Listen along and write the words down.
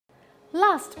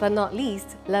Last but not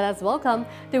least, let us welcome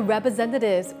the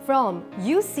representatives from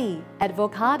USEA,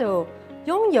 Advocado,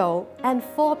 Yongyou, and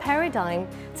 4Paradigm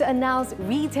to announce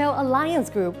Retail Alliance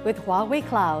Group with HUAWEI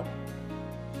Cloud.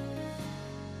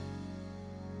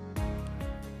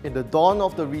 In the dawn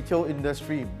of the retail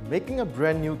industry making a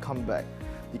brand new comeback,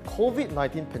 the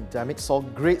COVID-19 pandemic saw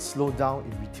great slowdown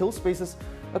in retail spaces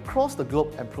across the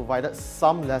globe and provided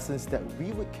some lessons that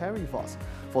we would carry with us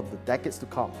for the decades to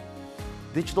come.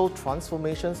 Digital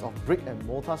transformations of brick and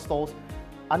mortar stores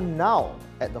are now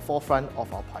at the forefront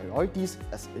of our priorities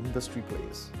as industry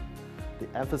players.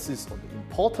 The emphasis on the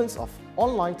importance of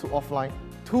online to offline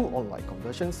to online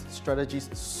conversions strategies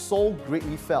is so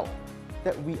greatly felt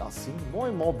that we are seeing more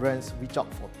and more brands reach out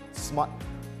for smart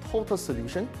total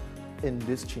solution in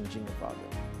this changing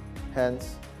environment.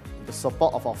 Hence, with the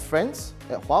support of our friends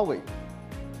at HUAWEI,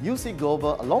 USEA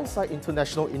Global alongside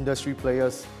international industry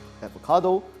players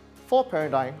Advocado,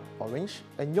 4Paradigm, Orange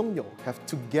and Yongyou have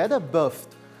together birthed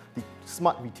the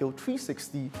Smart Retail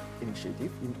 360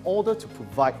 initiative in order to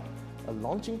provide a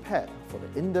launching pad for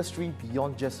the industry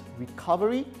beyond just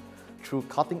recovery through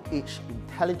cutting-edge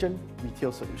intelligent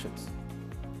retail solutions.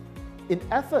 In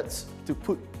efforts to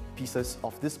put pieces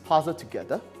of this puzzle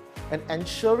together and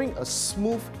ensuring a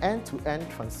smooth end-to-end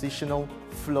transitional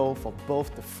flow for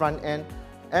both the front-end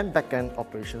and back-end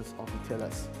operations of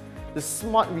retailers, the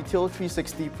Smart Retail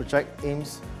 360 project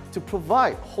aims to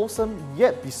provide wholesome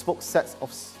yet bespoke sets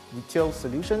of retail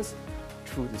solutions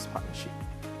through this partnership.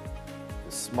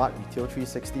 The Smart Retail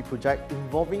 360 project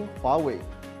involving HUAWEI,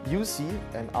 USEA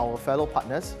and our fellow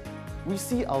partners, we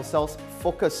see ourselves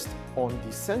focused on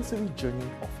the sensory journey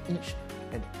of each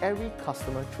and every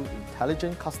customer through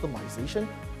intelligent customization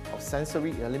of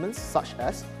sensory elements such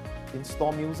as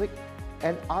in-store music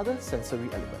and other sensory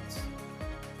elements.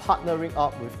 Partnering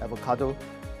up with Advocado,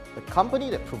 a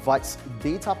company that provides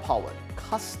data-powered,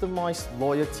 customized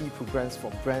loyalty programs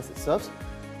for brands it serves,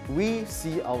 we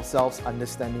see ourselves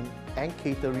understanding and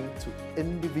catering to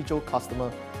individual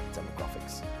customer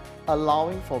demographics,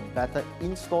 allowing for better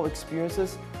in-store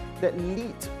experiences that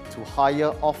lead to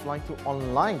higher offline to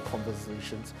online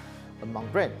conversations among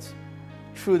brands.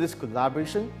 Through this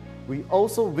collaboration, we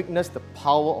also witness the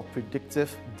power of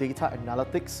predictive data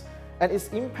analytics and its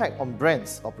impact on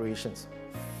brands' operations.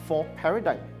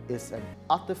 4Paradigm is an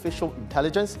artificial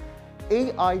intelligence,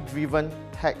 AI-driven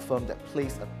tech firm that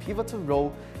plays a pivotal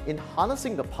role in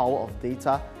harnessing the power of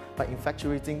data by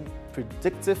infatuating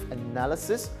predictive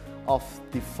analysis of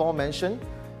the aforementioned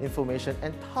information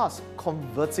and thus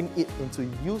converting it into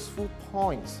useful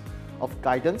points of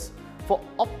guidance for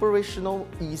operational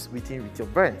ease within retail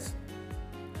brands.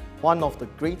 One of the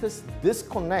greatest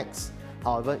disconnects,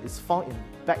 however, is found in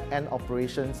back-end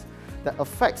operations that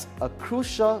affects a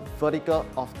crucial vertical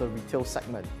of the retail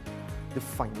segment, the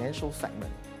financial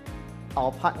segment.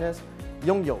 Our partners,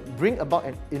 Yongyou, bring about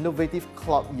an innovative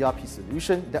cloud ERP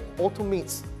solution that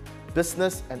automates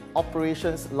business and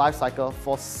operations lifecycle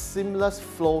for seamless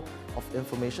flow of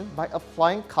information by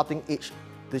applying cutting-edge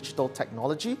digital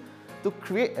technology to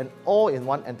create an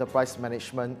all-in-one enterprise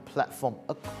management platform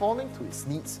according to its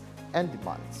needs and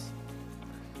demands.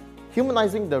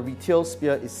 Humanizing the retail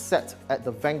sphere is set at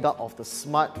the vanguard of the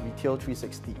Smart Retail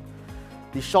 360.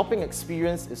 The shopping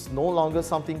experience is no longer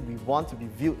something we want to be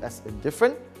viewed as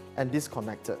indifferent and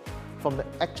disconnected from the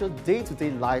actual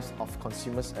day-to-day lives of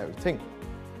consumers everything.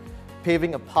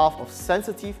 Paving a path of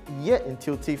sensitive yet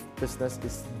intuitive business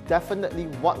is definitely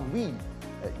what we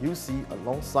at USEA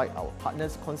alongside our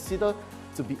partners consider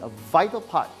to be a vital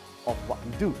part of what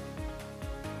we do.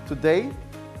 Today,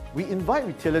 we invite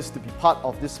retailers to be part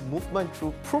of this movement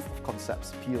through proof of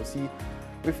concepts (POC)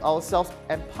 with ourselves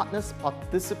and partners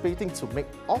participating to make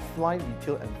offline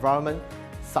retail environment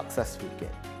successful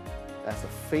again. As the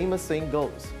famous saying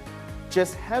goes,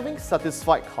 just having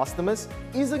satisfied customers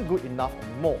isn't good enough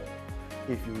anymore.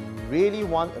 If you really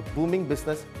want a booming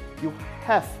business, you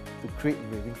have to create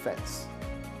raving fans.